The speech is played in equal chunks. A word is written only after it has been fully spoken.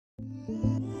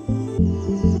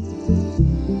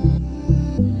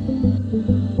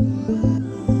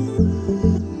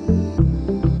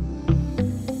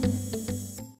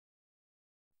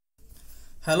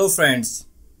Hello friends,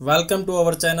 welcome to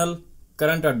our channel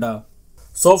current अड्डा।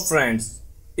 So friends,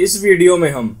 इस video में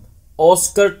हम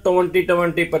ऑस्कर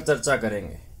 2020 पर चर्चा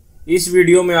करेंगे। इस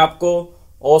वीडियो में आपको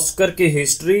ऑस्कर की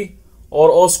हिस्ट्री और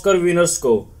ऑस्कर विनर्स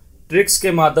को ट्रिक्स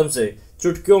के माध्यम से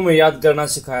चुटकियों में याद करना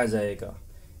सिखाया जाएगा।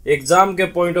 एग्जाम के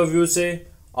पॉइंट ऑफ व्यू से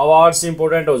अवार्ड्स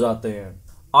इंपॉर्टेंट हो जाते हैं।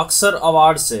 अक्सर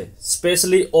अवार्ड से,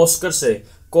 स्पेशली ऑस्कर से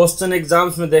क्वेश्चन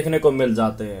एग्जाम्स में देखने को मिल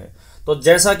जाते हैं। तो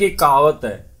जैसा कि कहावत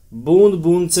है, बूंद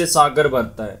बूंद से सागर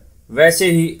भरता है, वैसे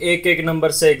ही एक एक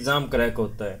नंबर से एग्जाम क्रैक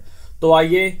होता है। तो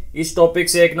आइए इस टॉपिक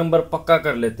से एक नंबर पक्का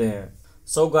कर लेते हैं।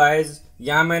 सो गाइज,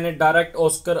 यहाँ मैंने डायरेक्ट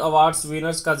ऑस्कर अवार्ड्स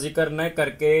विनर्स का जिक्र न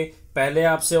करके पहले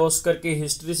आपसे ऑस्कर की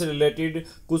हिस्ट्री से रिलेटेड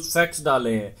कुछ फैक्ट्स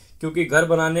डाले हैं, क्योंकि घर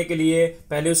बनाने के लिए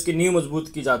पहले उसकी नींव मजबूत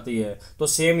की जाती है। तो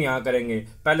सेम यहाँ करेंगे।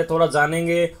 पहले थोड़ा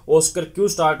जानेंगे ऑस्कर क्यों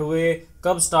स्टार्ट हुए,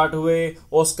 कब स्टार्ट हुए,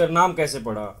 ऑस्कर नाम कैसे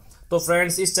पड़ा। तो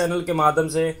फ्रेंड्स, इस चैनल के माध्यम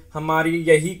से हमारी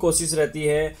यही कोशिश रहती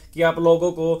है कि आप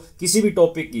लोगों को किसी भी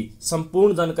टॉपिक की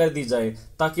संपूर्ण जानकारी दी जाए,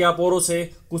 ताकि आप औरों से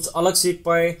कुछ अलग सीख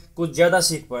पाएँ, कुछ ज़्यादा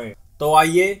सीख पाएँ। तो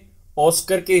आइए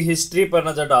ऑस्कर की हिस्ट्री पर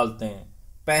नज़र डालते हैं।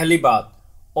 पहली बात,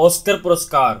 ऑस्कर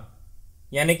पुरस्कार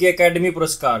यानी कि एकेडमी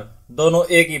पुरस्कार दोनों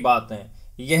एक ही बात है।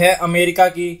 यह अमेरिका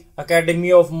की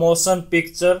academy of motion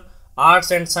picture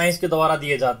arts and science के द्वारा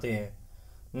दिए जाते हैं।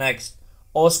 नेक्स्ट,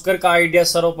 ऑस्कर का आइडिया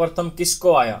सर्वप्रथम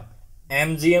किसको आया?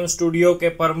 एमजीएम स्टूडियो के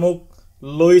प्रमुख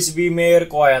लुइस बी मेयर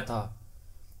को आया था।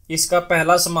 इसका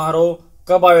पहला समारोह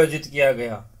कब आयोजित किया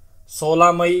गया?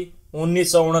 16 मई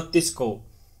 1929 को।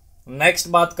 नेक्स्ट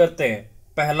बात करते हैं,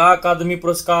 पहला अकादमी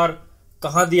पुरस्कार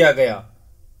कहाँ दिया गया?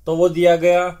 तो वो दिया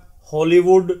गया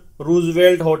हॉलीवुड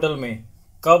रूजवेल्ट होटल में।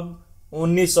 कब?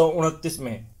 1929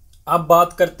 में। अब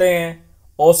बात करते हैं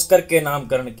ऑस्कर के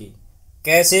नामकरण की।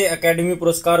 कैसे एकेडमी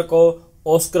पुरस्कार को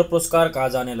ऑस्कर पुरस्कार कहा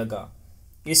जाने लगा?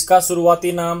 इसका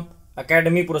शुरुआती नाम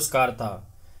एकेडमी पुरस्कार था।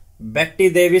 बेट्टी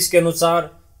डेविस के अनुसार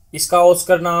इसका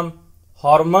ऑस्कर नाम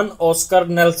हॉर्मन ऑस्कर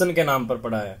नेल्सन के नाम पर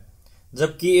पड़ा है।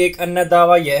 जबकि एक अन्य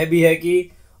दावा यह भी है कि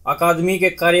अकादमी के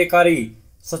कार्यकारी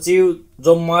सचिव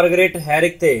जो मार्गरेट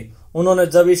हैरिक थे, उन्होंने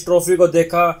जब इस ट्रॉफी को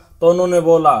देखा तो उन्होंने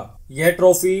बोला, यह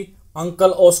ट्रॉफी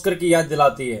अंकल ऑस्कर की याद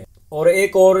दिलाती है।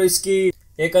 और इसकी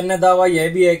एक अन्य दावा यह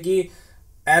भी है कि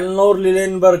एलनोर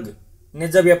लिलेनबर्ग ने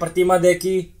जब यह प्रतिमा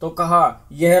देखी तो कहा,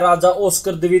 यह राजा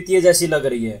ऑस्कर द्वितीय जैसी लग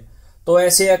रही है। तो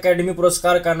ऐसे एकेडमी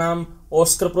पुरस्कार का नाम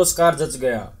ऑस्कर पुरस्कार जच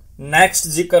गया। नेक्स्ट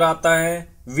जिक्र आता है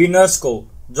विनर्स को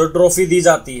जो ट्रॉफी दी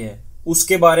जाती है,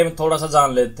 उसके बारे में थोड़ा सा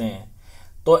जान लेते हैं।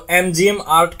 तो एमजीएम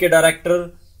आर्ट के डायरेक्टर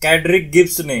कैड्रिक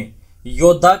गिब्स ने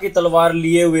योद्धा की तलवार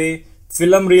लिए हुए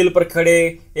फिल्म रील पर खड़े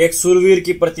एक शूरवीर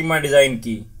की प्रतिमा डिजाइन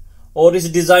की, और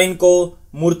इस डिजाइन को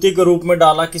मूर्ति के रूप में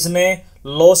डाला किसने?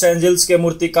 लॉस एंजल्स के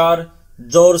मूर्तिकार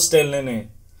जॉर्ज स्टेनले ने।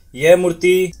 यह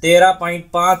मूर्ति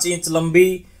 13.5 इंच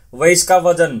लंबी व इसका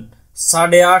वजन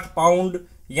 8.5 पाउंड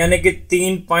यानी कि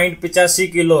 3.85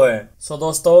 किलो है। सो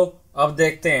दोस्तों, अब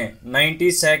देखते हैं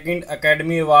 92nd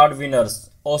academy award winners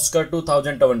Oscar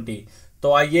 2020।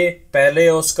 तो आइए पहले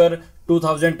ऑस्कर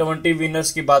 2020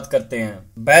 विनर्स की बात करते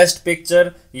हैं। बेस्ट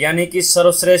पिक्चर यानी कि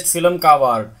सर्वश्रेष्ठ फिल्म का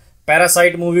अवार्ड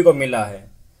पैरासाइट मूवी को मिला है।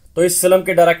 तो इस फिल्म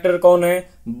के डायरेक्टर कौन है?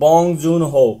 बॉन्ग जून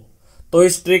हो। तो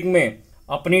इस ट्रिक में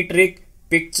अपनी ट्रिक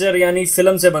पिक्चर यानी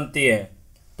फिल्म से बनती है।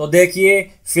 तो देखिए,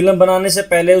 फिल्म बनाने से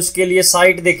पहले उसके लिए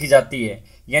साइट देखी जाती है,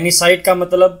 यानी साइट का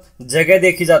मतलब जगह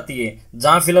देखी जाती है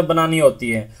जहां फिल्म बनानी होती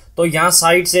है। तो यहाँ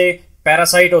साइट से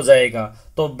पैरासाइट हो जाएगा।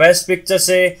 तो बेस्ट पिक्चर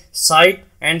से साइट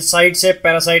एंड साइट से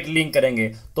पैरासाइट लिंक करेंगे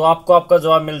तो आपको आपका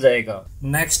जवाब मिल जाएगा।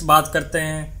 नेक्स्ट बात करते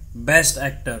हैं बेस्ट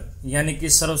एक्टर यानी कि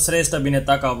सर्वश्रेष्ठ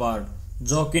अभिनेता का अवार्ड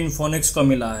जोकिन फोनिक्स को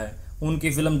मिला है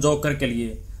उनकी फिल्म जोकर के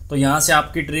लिए। तो यहाँ से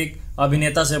आपकी ट्रिक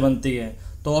अभिनेता से बनती है।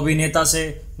 तो अभिनेता से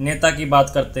नेता की बात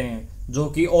करते हैं, जो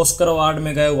कि ऑस्कर अवार्ड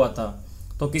में गया हुआ था।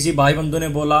 तो किसी भाई बंधु ने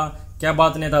बोला, क्या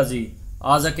बात नेताजी,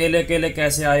 आज अकेले अकेले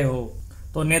कैसे आए हो?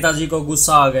 तो नेताजी को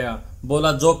गुस्सा आ गया,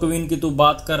 बोला, जो क्वीन की तू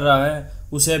बात कर रहा है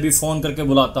उसे अभी फोन करके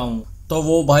बुलाता हूँ। तो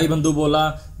वो भाई बंधु बोला,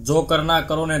 जो करना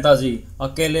करो नेताजी,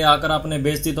 अकेले आकर आपने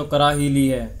बेइज्जती तो करा ही ली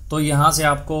है। तो यहाँ से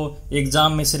आपको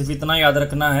एग्जाम में सिर्फ इतना याद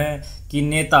रखना है कि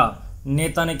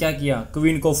नेता ने क्या किया?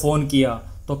 क्वीन को फ़ोन किया।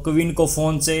 तो क्वीन को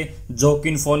फ़ोन से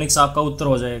जोकिन फोनिक्स आपका उत्तर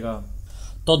हो जाएगा।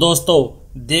 तो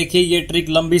दोस्तों देखिए, ये ट्रिक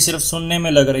लंबी सिर्फ सुनने में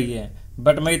लग रही है,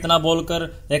 बट मैं इतना बोलकर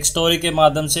एक स्टोरी के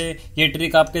माध्यम से ये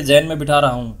ट्रिक आपके जहन में बिठा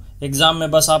रहा हूँ। एग्ज़ाम में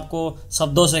बस आपको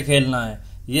शब्दों से खेलना है।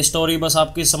 ये स्टोरी बस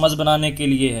आपकी समझ बनाने के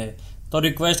लिए है। तो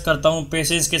रिक्वेस्ट करता हूँ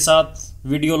पेशेंस के साथ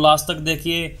वीडियो लास्ट तक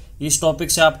देखिए। इस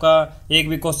टॉपिक से आपका एक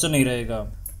भी क्वेश्चन नहीं रहेगा।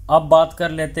 अब बात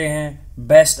कर लेते हैं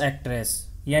बेस्ट एक्ट्रेस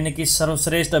यानी कि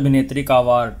सर्वश्रेष्ठ अभिनेत्री का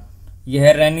अवार्ड।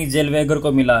 यह रेनी जेलवेगर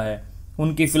को मिला है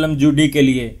उनकी फिल्म जूडी के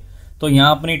लिए। तो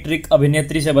यहाँ अपनी ट्रिक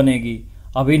अभिनेत्री से बनेगी।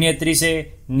 अभिनेत्री से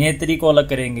नेत्री को अलग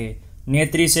करेंगे।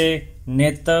 नेत्री से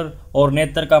नेत्र, और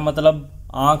नेत्र का मतलब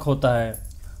आँख होता है।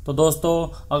 तो दोस्तों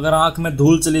अगर आँख में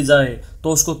धूल चली जाए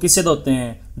तो उसको किससे धोते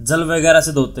हैं? जल वगैरह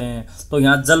से धोते हैं। तो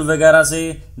यहाँ जल वगैरह से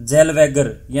जेल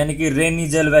वैगर यानी कि रेनी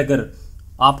जेल वैगर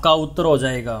आपका उत्तर हो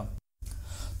जाएगा।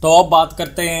 तो अब बात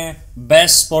करते हैं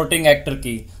बेस्ट सपोर्टिंग एक्टर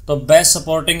की। तो बेस्ट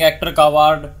सपोर्टिंग एक्टर का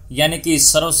अवार्ड यानी कि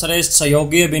सर्वश्रेष्ठ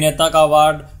सहयोगी अभिनेता का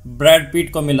अवार्ड ब्रैड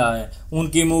पिट को मिला है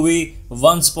उनकी movie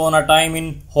once upon a time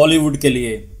in Hollywood के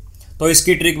लिए। तो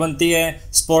इसकी ट्रिक बनती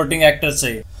है सपोर्टिंग एक्टर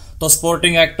से। तो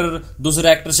सपोर्टिंग एक्टर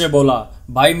दूसरे एक्टर से बोला,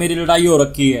 भाई मेरी लड़ाई हो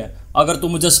रखी है, अगर तू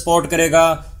मुझे सपोर्ट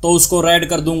करेगा तो उसको रेड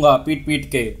कर दूंगा पीट पीट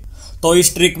के। तो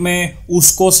इस ट्रिक में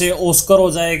उसको से ऑस्कर हो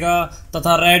जाएगा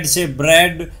तथा रेड से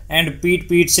ब्रैड एंड पीट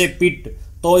पीट से पिट।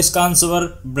 तो इसका आंसर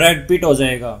ब्रैड पिट हो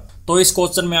जाएगा। तो इस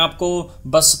क्वेश्चन में आपको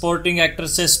बस सपोर्टिंग एक्टर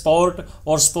से स्पोर्ट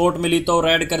और स्पोर्ट मिली तो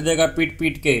रेड कर देगा पीट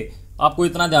पीट के। आपको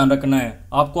इतना ध्यान रखना है।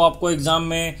 आपको एग्जाम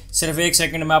में सिर्फ 1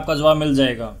 सेकंड में आपका जवाब मिल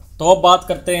जाएगा। तो अब बात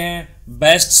करते हैं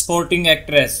बेस्ट सपोर्टिंग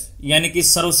एक्ट्रेस यानी कि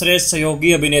सर्वश्रेष्ठ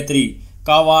सहयोगी अभिनेत्री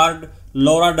का अवार्ड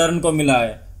लॉरा डर्न को मिला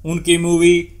है उनकी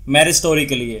मूवी मैरिज स्टोरी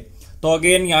के लिए। तो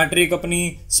अगेन यहाँ ट्रिक अपनी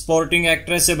सपोर्टिंग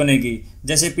एक्ट्रेस से बनेगी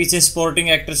जैसे पीछे सपोर्टिंग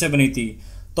एक्टर से बनी थी।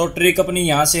 तो ट्रिक अपनी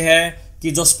यहाँ से है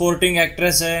कि जो सपोर्टिंग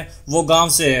एक्ट्रेस है वो गांव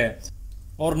से है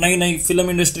और नई नई फिल्म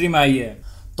इंडस्ट्री में आई है।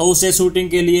 तो उसे शूटिंग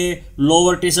के लिए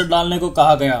लोअर टी शर्ट डालने को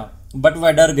कहा गया बट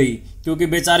वह डर गई क्योंकि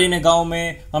बेचारी ने गांव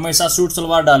में हमेशा सूट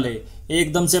सलवार डाले।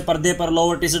 एकदम से पर्दे पर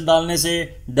लोअर टी शर्ट डालने से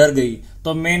डर गई।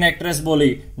 तो मेन एक्ट्रेस बोली,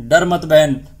 डर मत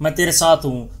बहन, मैं तेरे साथ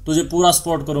हूँ, तुझे पूरा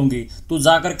सपोर्ट करूंगी। तू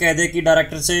जाकर कह दे कि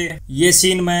डायरेक्टर से ये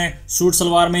सीन मैं सूट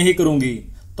सलवार में ही करूंगी।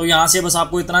 तो यहाँ से बस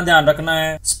आपको इतना ध्यान रखना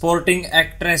है, सपोर्टिंग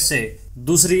एक्ट्रेस से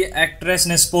दूसरी एक्ट्रेस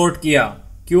ने सपोर्ट किया।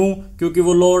 क्यों? क्योंकि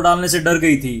वो लोअर डालने से डर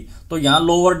गई थी। तो यहाँ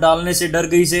लोअर डालने से डर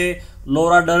गई से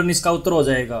लॉरा डर्न इसका उत्तर हो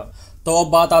जाएगा। तो अब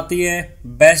बात आती है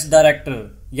बेस्ट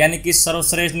डायरेक्टर यानी कि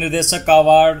सर्वश्रेष्ठ निर्देशक का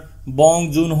अवार्ड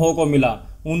बॉन्ग जून हो को मिला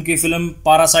उनकी फिल्म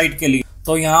पैरासाइट के लिए।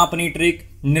 तो यहाँ अपनी ट्रिक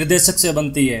निर्देशक से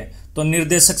बनती है। तो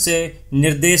निर्देशक से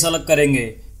निर्देश अलग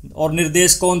करेंगे और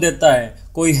निर्देश कौन देता है?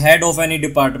 कोई हेड ऑफ एनी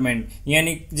डिपार्टमेंट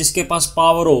यानी जिसके पास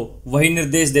पावर हो वही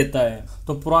निर्देश देता है।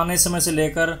 तो पुराने समय से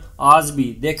लेकर आज भी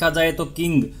देखा जाए तो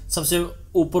किंग सबसे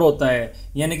ऊपर होता है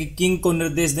यानी कि किंग को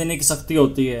निर्देश देने की शक्ति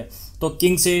होती है। तो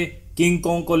किंग से किंग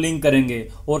कॉन्ग को लिंक करेंगे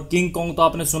और किंग कॉन्ग तो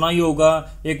आपने सुना ही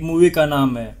होगा, एक मूवी का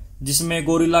नाम है जिसमें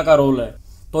गोरिल्ला का रोल है।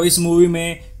 तो इस मूवी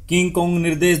में किंग कॉन्ग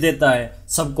निर्देश देता है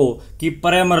सबको कि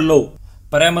परे मर लो।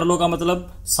 परे मर लो का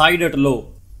मतलब साइड हट लो,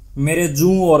 मेरे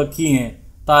जू हो रखी हैं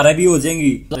तारे भी हो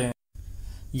जाएंगी।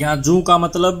 यहाँ जू का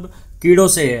मतलब कीड़ों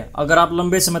से है। अगर आप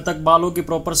लंबे समय तक बालों की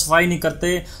प्रॉपर सफाई नहीं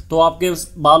करते तो आपके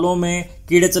बालों में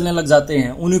कीड़े चलने लग जाते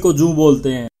हैं, उन्हीं को जू बोलते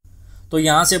हैं। तो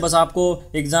यहाँ से बस आपको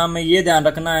एग्जाम में ये ध्यान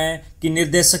रखना है कि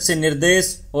निर्देशक से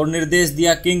निर्देश और निर्देश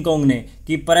दिया किंग कॉन्ग ने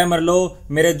कि परे मर लो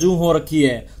मेरे जू हो रखी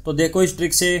है। तो देखो इस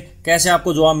ट्रिक से कैसे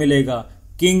आपको जवाब मिलेगा।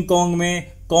 किंग कॉन्ग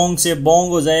में कॉन्ग से बोंग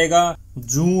हो जाएगा,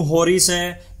 जू होरी से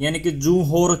यानी कि जू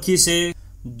हो रखी से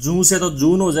जू से तो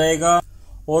जून हो जाएगा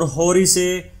और होरी से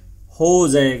हो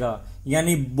जाएगा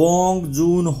यानी बोंग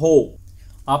जून हो।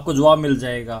 आपको जवाब मिल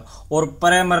जाएगा और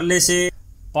परे मरले से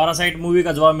पैरासाइट मूवी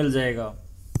का जवाब मिल जाएगा।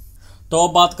 तो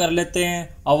अब बात कर लेते हैं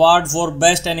award for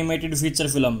best animated feature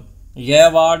film. यह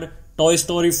अवार्ड टॉय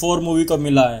स्टोरी 4 मूवी को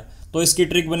मिला है। तो इसकी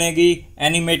ट्रिक बनेगी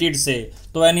एनिमेटेड से।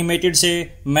 तो एनिमेटेड से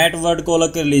मैट वर्ड को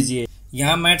अलग कर लीजिए।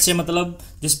 यहाँ मैट से मतलब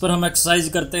जिस पर हम एक्सरसाइज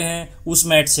करते हैं उस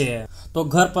मैट से है। तो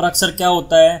घर पर अक्सर क्या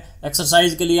होता है,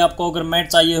 एक्सरसाइज के लिए आपको अगर मैट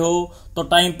चाहिए हो तो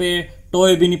टाइम पे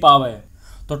टॉय भी नहीं पावे।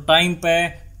 तो टाइम पे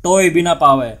टॉय भी ना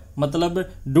पावे मतलब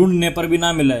ढूंढने पर भी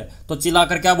ना मिले तो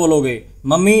चिल्लाकर क्या बोलोगे,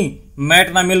 मम्मी मैट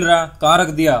ना मिल रहा, कहाँ रख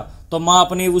दिया? तो माँ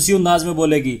अपनी उसी अंदाज में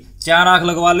बोलेगी, 4 आंख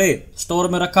लगवा ले, स्टोर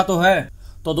में रखा तो है।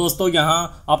 तो दोस्तों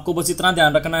यहाँ आपको बस इतना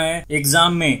ध्यान रखना है,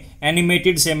 एग्जाम में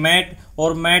एनिमेटेड से मैट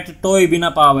और मैट टॉय भी ना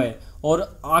पावे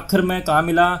और आखिर में कहाँ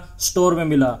मिला, स्टोर में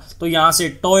मिला। तो यहाँ से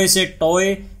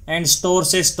टॉय एंड स्टोर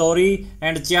से स्टोरी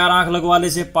एंड 4 आंख लगवाले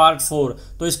से पार्ट 4।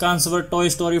 तो इसका आंसर टॉय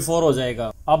स्टोरी 4 हो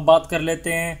जाएगा। अब बात कर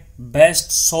लेते हैं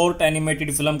बेस्ट शॉर्ट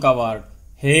एनिमेटेड फिल्म का अवार्ड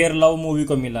हेयर लव मूवी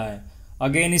को मिला है।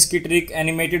 अगेन इसकी ट्रिक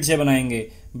एनिमेटेड से बनाएंगे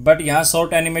बट यहाँ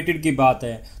शॉर्ट एनिमेटेड की बात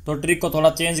है तो ट्रिक को थोड़ा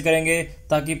चेंज करेंगे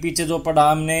ताकि पीछे जो पढ़ा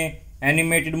हमने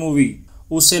एनिमेटेड मूवी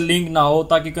उससे लिंक ना हो,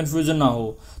 ताकि कंफ्यूजन ना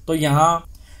हो। तो यहाँ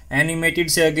एनिमेटेड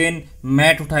से अगेन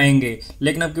मैट उठाएंगे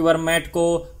लेकिन अब की बार मैट को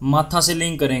माथा से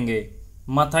लिंक करेंगे।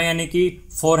 माथा यानी कि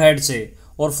फोरहेड से,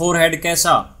 और फोरहेड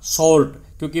कैसा, शॉर्ट,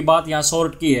 क्योंकि बात यहाँ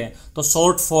शॉर्ट की है। तो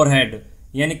शॉर्ट फोरहेड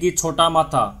यानी कि छोटा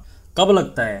माथा कब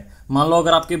लगता है, मान लो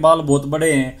अगर आपके बाल बहुत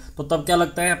बड़े हैं तो तब क्या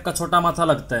लगता है, आपका छोटा माथा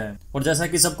लगता है। और जैसा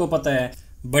कि सबको पता है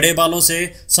बड़े बालों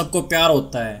से सबको प्यार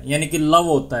होता है, यानी कि लव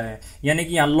होता है, यानी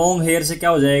कि यहाँ लॉन्ग हेयर से क्या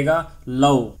हो जाएगा,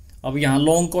 लव। अब यहाँ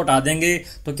लॉन्ग को हटा देंगे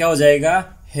तो क्या हो जाएगा,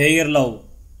 हेयर लव।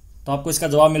 तो आपको इसका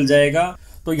जवाब मिल जाएगा।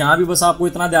 तो यहाँ भी बस आपको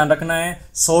इतना ध्यान रखना है,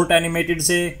 शॉर्ट एनिमेटेड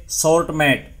से शॉर्ट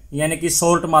मैट, यानी कि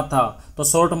शॉर्ट माथा। तो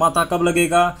शॉर्ट माथा कब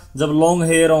लगेगा, जब लॉन्ग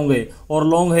हेयर होंगे, और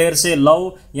लॉन्ग हेयर से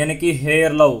लव यानी कि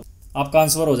हेयर लव, आपका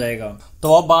आंसर हो जाएगा।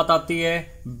 तो अब बात आती है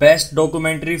बेस्ट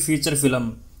डॉक्यूमेंट्री फीचर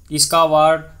फिल्म। इसका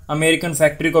अवार्ड अमेरिकन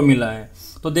फैक्ट्री को मिला है।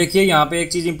 तो देखिए यहाँ पे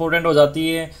एक चीज़ इंपॉर्टेंट हो जाती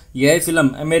है, यह फिल्म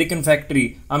अमेरिकन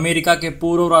फैक्ट्री अमेरिका के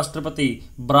पूर्व राष्ट्रपति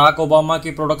बराक ओबामा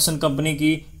की प्रोडक्शन कंपनी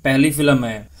की पहली फिल्म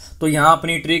है। तो यहाँ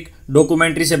अपनी ट्रिक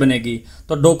डॉक्यूमेंट्री से बनेगी।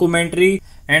 तो डॉक्यूमेंट्री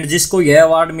एंड जिसको यह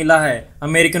अवार्ड मिला है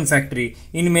अमेरिकन फैक्ट्री,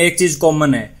 इनमें एक चीज़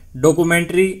कॉमन है,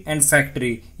 डॉक्यूमेंट्री एंड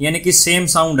फैक्ट्री, यानी कि सेम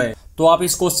साउंड है। तो आप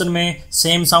इस क्वेश्चन में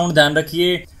सेम साउंड ध्यान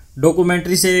रखिए,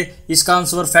 डॉक्यूमेंट्री से इसका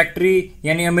आंसर फैक्ट्री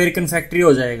यानी अमेरिकन फैक्ट्री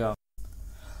हो जाएगा।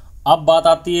 अब बात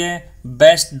आती है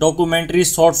बेस्ट डॉक्यूमेंट्री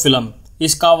शॉर्ट फिल्म।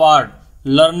 इसका award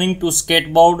learning to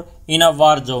skateboard in a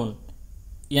war zone,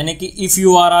 यानी कि if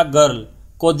you are a girl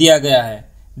को दिया गया है।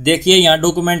 देखिए यहाँ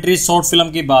डॉक्यूमेंट्री शॉर्ट फिल्म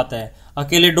की बात है,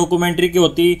 अकेले डॉक्यूमेंट्री की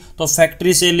होती तो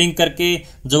फैक्ट्री से लिंक करके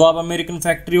जवाब अमेरिकन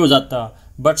फैक्ट्री हो जाता,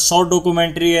 बट शॉर्ट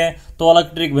डॉक्यूमेंट्री है तो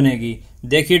अलग ट्रिक बनेगी।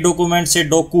 देखिए डॉक्यूमेंट से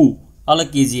डोकू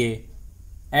अलग कीजिए,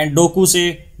 एंड डोकू से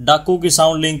डाकू की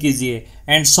साउंड लिंक कीजिए,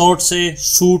 एंड शॉर्ट से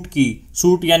शूट की,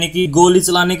 शूट यानी कि गोली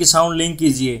चलाने की साउंड लिंक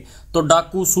कीजिए। तो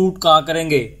डाकू शूट कहाँ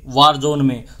करेंगे, वार जोन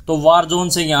में। तो वार जोन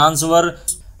से यहाँ answer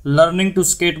learning to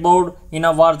skateboard in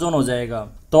a war zone हो जाएगा।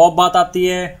 तो अब बात आती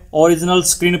है ओरिजिनल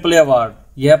स्क्रीन प्ले अवार्ड।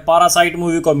 यह पैरासाइट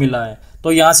मूवी को मिला है।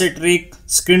 तो यहाँ से ट्रिक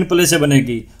स्क्रीन प्ले से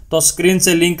बनेगी। तो स्क्रीन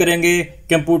से लिंक करेंगे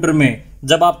कंप्यूटर में।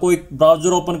 जब आप कोई ब्राउजर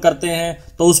ओपन करते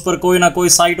हैं तो उस पर कोई ना कोई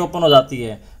साइट ओपन हो जाती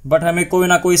है, बट हमें कोई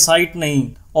ना कोई साइट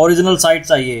नहीं, ओरिजिनल साइट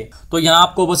चाहिए। तो यहाँ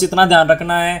आपको बस इतना ध्यान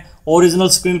रखना है, ओरिजिनल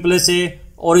स्क्रीन प्ले से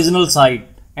ओरिजिनल साइट,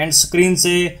 एंड स्क्रीन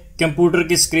से कंप्यूटर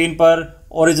की स्क्रीन पर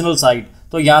ओरिजिनल साइट।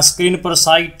 तो यहाँ स्क्रीन पर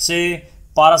साइट से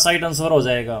पैरासाइट आंसर हो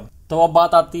जाएगा। तो अब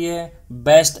बात आती है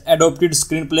बेस्ट एडोप्टेड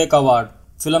स्क्रीन प्ले का अवार्ड।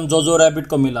 फिल्म जोजो रैबिट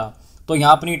को मिला। तो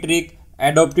यहाँ अपनी ट्रिक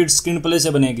एडोप्टेड स्क्रीन प्ले से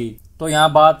बनेगी। तो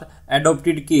यहाँ बात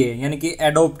एडोप्टेड की है, यानी कि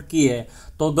एडोप्ट की है।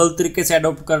 तो गलत तरीके से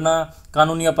एडोप्ट करना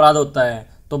कानूनी अपराध होता है।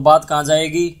 तो बात कहाँ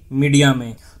जाएगी, मीडिया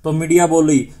में। तो मीडिया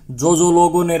बोली जो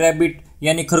लोगों ने रैबिट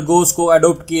यानी खरगोश को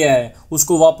एडोप्ट किया है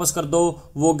उसको वापस कर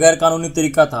दो, वो गैर कानूनी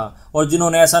तरीका था, और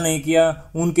जिन्होंने ऐसा नहीं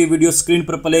किया उनकी वीडियो स्क्रीन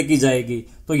पर प्ले की जाएगी।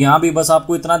 तो यहाँ भी बस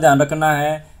आपको इतना ध्यान रखना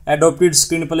है, एडोप्टेड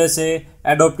स्क्रीन प्ले से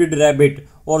एडोप्टेड रैबिट,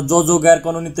 और जो गैर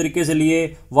कानूनी तरीके से लिए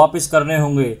वापस करने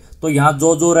होंगे। तो यहाँ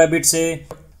जो रैबिट से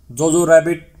जो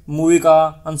रैबिट मूवी का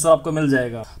आंसर आपको मिल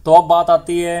जाएगा। तो अब बात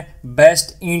आती है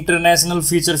बेस्ट इंटरनेशनल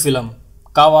फीचर फिल्म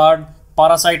का अवार्ड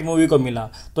पैरासाइट मूवी को मिला।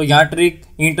 तो यहाँ ट्रिक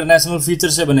इंटरनेशनल फीचर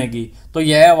से बनेगी। तो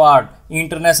यह अवार्ड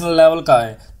इंटरनेशनल लेवल का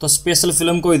है, तो स्पेशल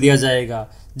फिल्म को ही दिया जाएगा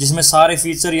जिसमें सारे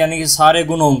फीचर यानी कि सारे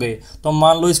गुण होंगे। तो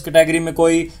मान लो इस कैटेगरी में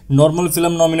कोई नॉर्मल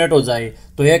फिल्म नॉमिनेट हो जाए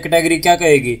तो यह कैटेगरी क्या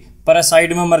कहेगी,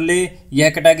 पैरासाइट में मर ले। यह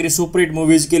कैटेगरी सुपरहिट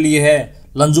मूवीज के लिए है,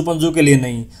 लंजू पंजू के लिए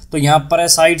नहीं। तो यहाँ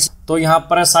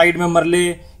पैरासाइट में मर ले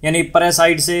यानी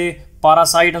पैरासाइट से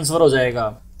पैरासाइट आंसर हो जाएगा।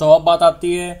 तो अब बात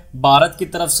आती है भारत की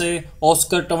तरफ से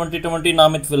ऑस्कर 2020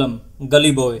 नामित फिल्म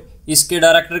गली बॉय। इसके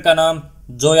डायरेक्टर का नाम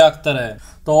जोया अख्तर है।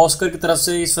 तो ऑस्कर की तरफ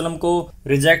से इस फिल्म को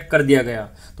रिजेक्ट कर दिया गया।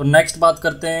 तो नेक्स्ट बात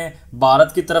करते हैं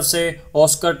भारत की तरफ से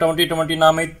ऑस्कर 2020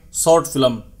 नामित शॉर्ट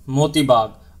फिल्म मोती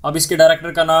बाग। अब इसके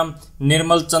डायरेक्टर का नाम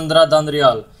निर्मल चंद्रा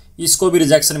दांद्रियाल। इसको भी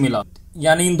रिजेक्शन मिला,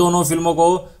 यानी इन दोनों फिल्मों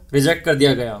को रिजेक्ट कर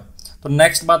दिया गया। तो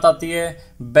नेक्स्ट बात आती है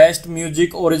बेस्ट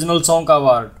म्यूजिक ओरिजिनल सॉन्ग का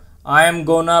award I am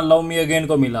gonna love me again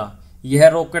को मिला। यह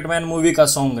रॉकेटमैन मूवी का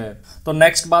सॉन्ग है। तो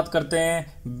नेक्स्ट बात करते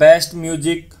हैं बेस्ट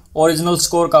म्यूजिक ओरिजिनल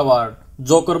स्कोर का अवार्ड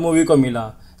जोकर मूवी को मिला।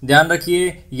 ध्यान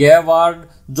रखिए यह अवार्ड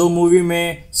जो मूवी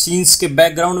में सीन्स के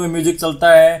बैकग्राउंड में म्यूजिक चलता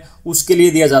है उसके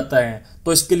लिए दिया जाता है।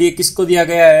 तो इसके लिए किसको दिया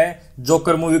गया है,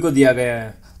 जोकर मूवी को दिया गया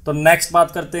है। तो नेक्स्ट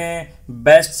बात करते हैं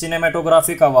बेस्ट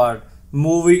सिनेमेटोग्राफी का अवार्ड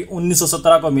मूवी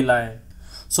 1917 को मिला है।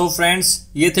 सो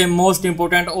फ्रेंड्स, ये थे most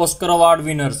important Oscar award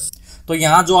winners. तो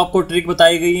यहाँ जो आपको ट्रिक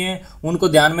बताई गई हैं उनको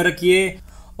ध्यान में रखिए।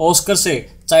 ऑस्कर से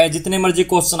चाहे जितने मर्जी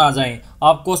क्वेश्चन आ जाएं,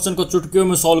 आप क्वेश्चन को चुटकियों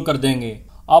में सॉल्व कर देंगे।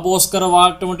 अब ऑस्कर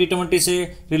अवार्ड 2020 से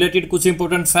रिलेटेड कुछ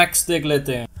इंपॉर्टेंट फैक्ट्स देख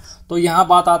लेते हैं। तो यहाँ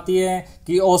बात आती है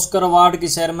कि ऑस्कर अवार्ड की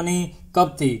सेरेमनी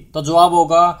कब थी। तो जवाब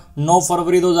होगा 9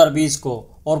 फरवरी 2020 को।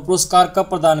 और पुरस्कार कब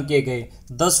प्रदान किए गए?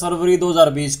 10 फरवरी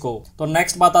 2020 को। तो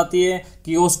नेक्स्ट बात आती है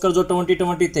कि ऑस्कर जो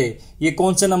 2020 थे ये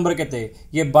कौन से नंबर के थे?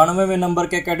 ये 92वें नंबर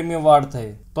के एकेडमी अवार्ड थे।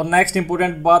 तो नेक्स्ट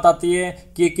इंपॉर्टेंट बात आती है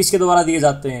कि ये किसके द्वारा दिए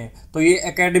जाते हैं? तो ये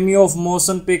academy of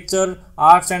motion picture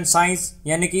arts and science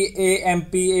यानी कि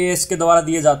AMPAS के द्वारा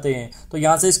दिए जाते हैं। तो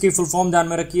यहाँ से इसकी फुल फॉर्म ध्यान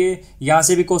में रखिए, यहाँ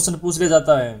से भी क्वेश्चन पूछ लिया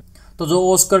जाता है। तो जो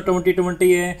ऑस्कर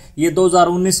 2020 है ये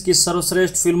 2019 की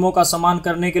सर्वश्रेष्ठ फिल्मों का सम्मान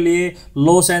करने के लिए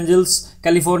लॉस एंजल्स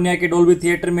कैलिफोर्निया के डोल्बी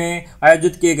थिएटर में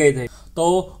आयोजित किए गए थे। तो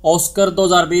ऑस्कर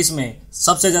 2020 में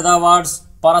सबसे ज्यादा अवार्ड्स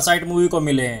पैरासाइट मूवी को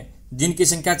मिले हैं, जिनकी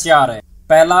संख्या 4 है।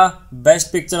 पहला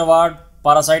best picture award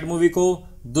parasite movie को,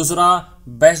 दूसरा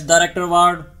best director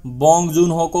award Bong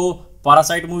Joon हो को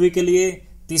पैरासाइट मूवी के लिए,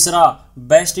 तीसरा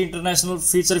बेस्ट इंटरनेशनल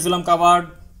फीचर फिल्म का अवार्ड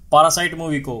पैरासाइट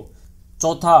मूवी को,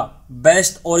 चौथा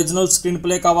बेस्ट ओरिजिनल स्क्रीन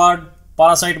प्ले का अवार्ड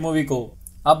पैरासाइट मूवी को।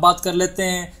 अब बात कर लेते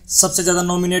हैं सबसे ज्यादा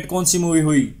नॉमिनेट कौन सी मूवी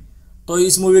हुई। तो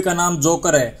इस मूवी का नाम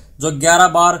जोकर है, जो 11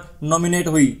 बार नॉमिनेट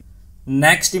हुई।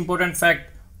 नेक्स्ट इंपॉर्टेंट फैक्ट,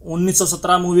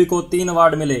 1917 मूवी को 3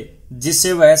 अवार्ड मिले,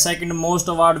 जिससे वह second most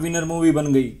award winner movie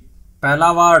बन गई। पहला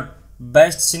अवार्ड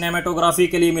बेस्ट सिनेमेटोग्राफी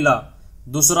के लिए मिला,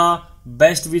 दूसरा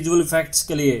बेस्ट विजुअल इफेक्ट्स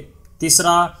के लिए,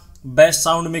 तीसरा बेस्ट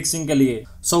साउंड मिक्सिंग के लिए।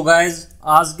 सो गाइज,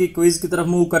 आज की क्विज की तरफ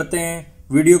मूव करते हैं।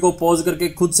 वीडियो को पॉज करके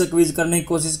खुद से क्विज करने की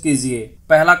कोशिश कीजिए।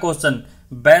 पहला क्वेश्चन,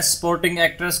 बेस्ट स्पोर्टिंग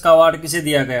एक्ट्रेस का अवार्ड किसे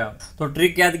दिया गया? तो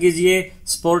ट्रिक याद कीजिए,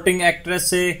 स्पोर्टिंग एक्ट्रेस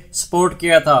से स्पोर्ट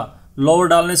किया था, लोअर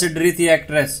डालने से डरी थी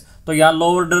एक्ट्रेस, तो यहाँ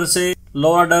लोअर डर से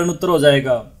लोअर डर उत्तर हो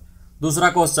जाएगा। दूसरा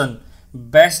क्वेश्चन,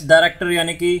 बेस्ट डायरेक्टर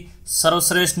यानी कि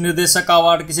सर्वश्रेष्ठ निर्देशक का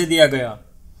अवार्ड किसे दिया गया?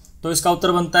 तो इसका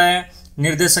उत्तर बनता है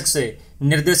निर्देशक से।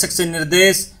 निर्देशक से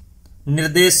निर्देश,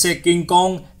 निर्देश से king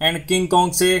Kong and king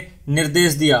Kong से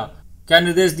निर्देश दिया। क्या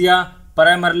निर्देश दिया?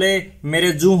 पर मरले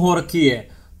मेरे जू हो रखी है,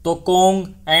 तो कोंग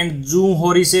एंड जू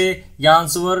होरी से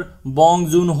आंसर बोंग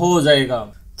जून हो जाएगा।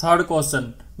 Third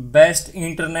question, best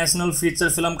international feature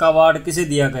film का अवार्ड किसे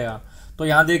दिया गया? तो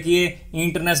यहाँ देखिए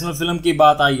इंटरनेशनल फिल्म की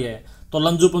बात आई है, तो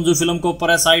लंजू पंजू फिल्म को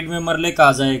पैरासाइट में मरले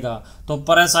कहा जाएगा, तो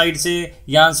पैरासाइट से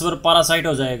आंसर पैरासाइट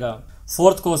हो जाएगा।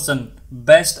 फोर्थ क्वेश्चन,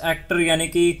 बेस्ट एक्टर यानी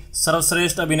कि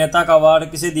सर्वश्रेष्ठ अभिनेता का अवार्ड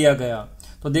किसे दिया गया?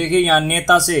 तो देखिए यहाँ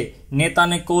नेता से, नेता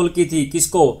ने कॉल की थी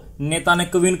किसको? नेता ने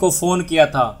क्वीन को फोन किया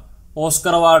था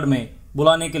ऑस्कर अवार्ड में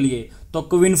बुलाने के लिए, तो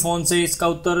क्वीन फोन से इसका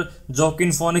उत्तर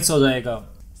जोकिन फोनिक्स हो जाएगा।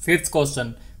 फिफ्थ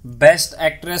क्वेश्चन, बेस्ट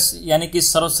एक्ट्रेस यानी कि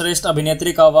सर्वश्रेष्ठ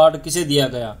अभिनेत्री का अवार्ड किसे दिया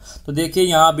गया? तो देखिए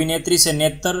यहाँ अभिनेत्री से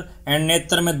नेत्र एंड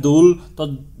नेत्र में धूल, तो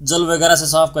जल वगैरह से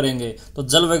साफ करेंगे, तो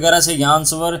जल वगैरह से यहाँ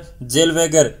आंसर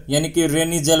जेलवेगर यानी कि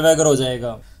रेनी जेलवेगर हो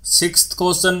जाएगा। सिक्स्थ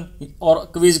क्वेश्चन और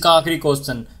क्विज का आखिरी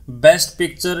क्वेश्चन, बेस्ट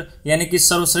पिक्चर यानी कि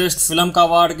सर्वश्रेष्ठ फिल्म का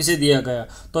अवार्ड किसे दिया गया?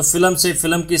 तो फिल्म से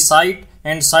फिल्म की साइट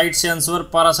एंड साइट से आंसर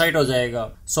पैरासाइट हो जाएगा।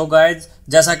 सो गाइज,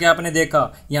 जैसा कि आपने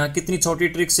देखा यहाँ कितनी छोटी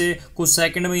ट्रिक से कुछ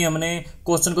सेकंड में ही हमने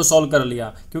क्वेश्चन को सॉल्व कर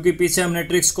लिया, क्योंकि पीछे हमने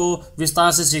ट्रिक्स को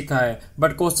विस्तार से सीखा है,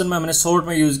 बट क्वेश्चन में हमने शॉर्ट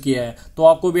में यूज किया है। तो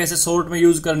आपको भी ऐसे शॉर्ट में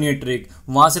यूज करनी है ट्रिक,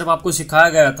 वहां सिर्फ आपको सिखाया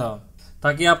गया था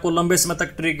ताकि आपको लंबे समय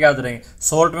तक ट्रिक याद रहे।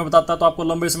 शॉर्ट में बताता तो आपको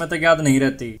लंबे समय तक याद नहीं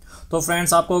रहती। तो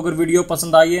फ्रेंड्स, आपको अगर वीडियो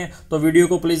पसंद आई है तो वीडियो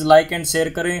को प्लीज़ लाइक एंड शेयर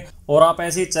करें, और आप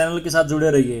ऐसे ही चैनल के साथ जुड़े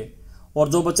रहिए। और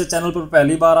जो बच्चे चैनल पर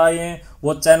पहली बार आए हैं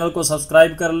वो चैनल को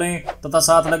सब्सक्राइब कर लें तथा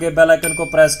साथ लगे बेल आइकन को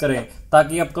प्रेस करें,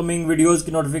 ताकि अपकमिंग वीडियोज़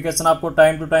की नोटिफिकेशन आपको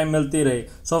टाइम टू टाइम मिलती रहे।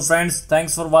 So friends,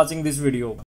 thanks for watching this video.